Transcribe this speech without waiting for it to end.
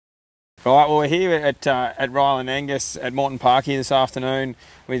Right, well, we're here at Reiland Angus at Morton Park here this afternoon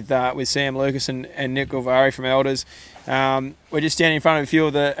with Sam Lucas and Nick Gulvari from Elders. We're just standing in front of a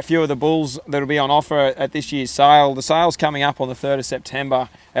few of the bulls that'll be on offer at this year's sale. The sale's coming up on the 3rd of September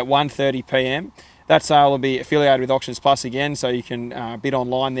at 1:30 p.m. That sale will be affiliated with Auctions Plus again, so you can bid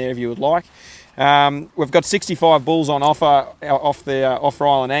online there if you would like. We've got 65 bulls on offer off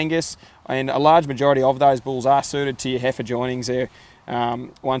Reiland Angus, and a large majority of those bulls are suited to your heifer joinings there.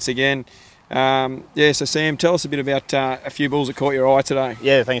 Once again, yeah. So Sam, tell us a bit about a few bulls that caught your eye today.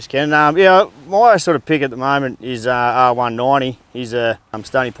 Yeah, thanks, Ken. Yeah, my sort of pick at the moment is R190. He's a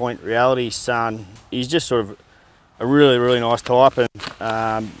Stony Point Reality son. He's just sort of a really nice type, and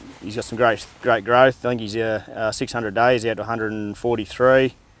he's got some great growth. I think he's 600 days out to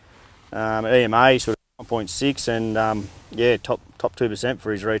 143. EMA sort of 1.6, and yeah, top 2%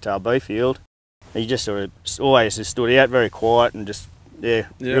 for his retail beef yield. He just sort of always has stood out, very quiet and just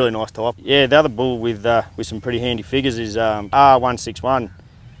really nice type. Yeah, the other bull with some pretty handy figures is R161.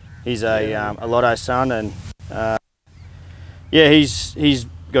 He's a Lotto son, and yeah, he's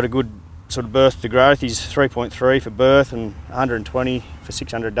got a good sort of birth to growth. He's 3.3 for birth and 120 for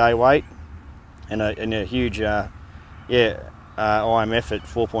 600 day weight, and a huge IMF at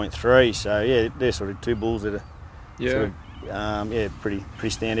 4.3. So yeah, they're sort of two bulls that are sort of, pretty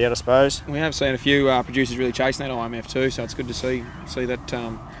stand out, I suppose. We have seen a few producers really chasing that IMF too, so it's good to see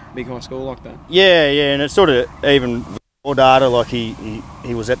that big high score like that. Yeah, and it's sort of even more data, like he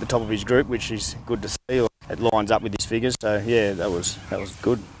was at the top of his group, which is good to see. It lines up with his figures, so yeah, that was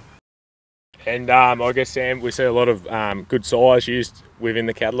good. And I guess, Sam, we see a lot of good size used within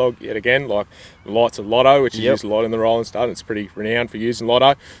the catalogue yet again, like the likes of Lotto, which is used a lot in the Reiland stud. It's pretty renowned for using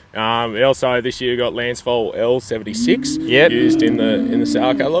Lotto. We also this year got Lansfoal L76 used in the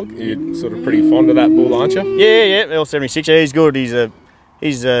sale catalogue. You're sort of pretty fond of that bull, aren't you? Yeah, L76. Yeah, he's good. He's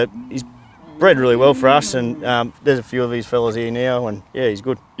bred really well for us, and there's a few of these fellas here now, and yeah, he's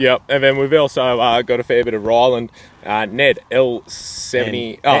good. Yep, and then we've also got a fair bit of Reiland. Ned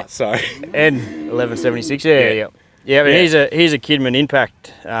L70. N1176. Yeah, but he's a Kidman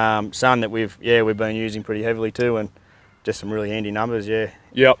Impact son that we've been using pretty heavily too, and just some really handy numbers. Yeah.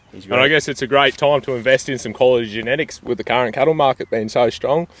 Yep. And I guess it's a great time to invest in some quality genetics with the current cattle market being so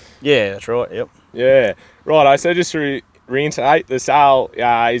strong. Yeah, that's right. Yep. Yeah. Right. So just to reiterate, the sale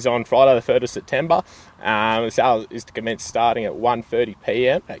is on Friday the 3rd of September. The sale is to commence starting at 1:30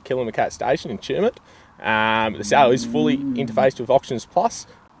 p.m. at Killimacat Station in Tumut. The sale is fully interfaced with Auctions Plus.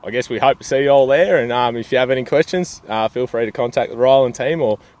 I guess we hope to see you all there, and if you have any questions, feel free to contact the Reiland team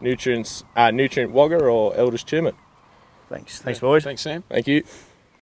or Nutrient Wagga or Elders Tumut. Thanks boys. Thanks, Sam. Thank you.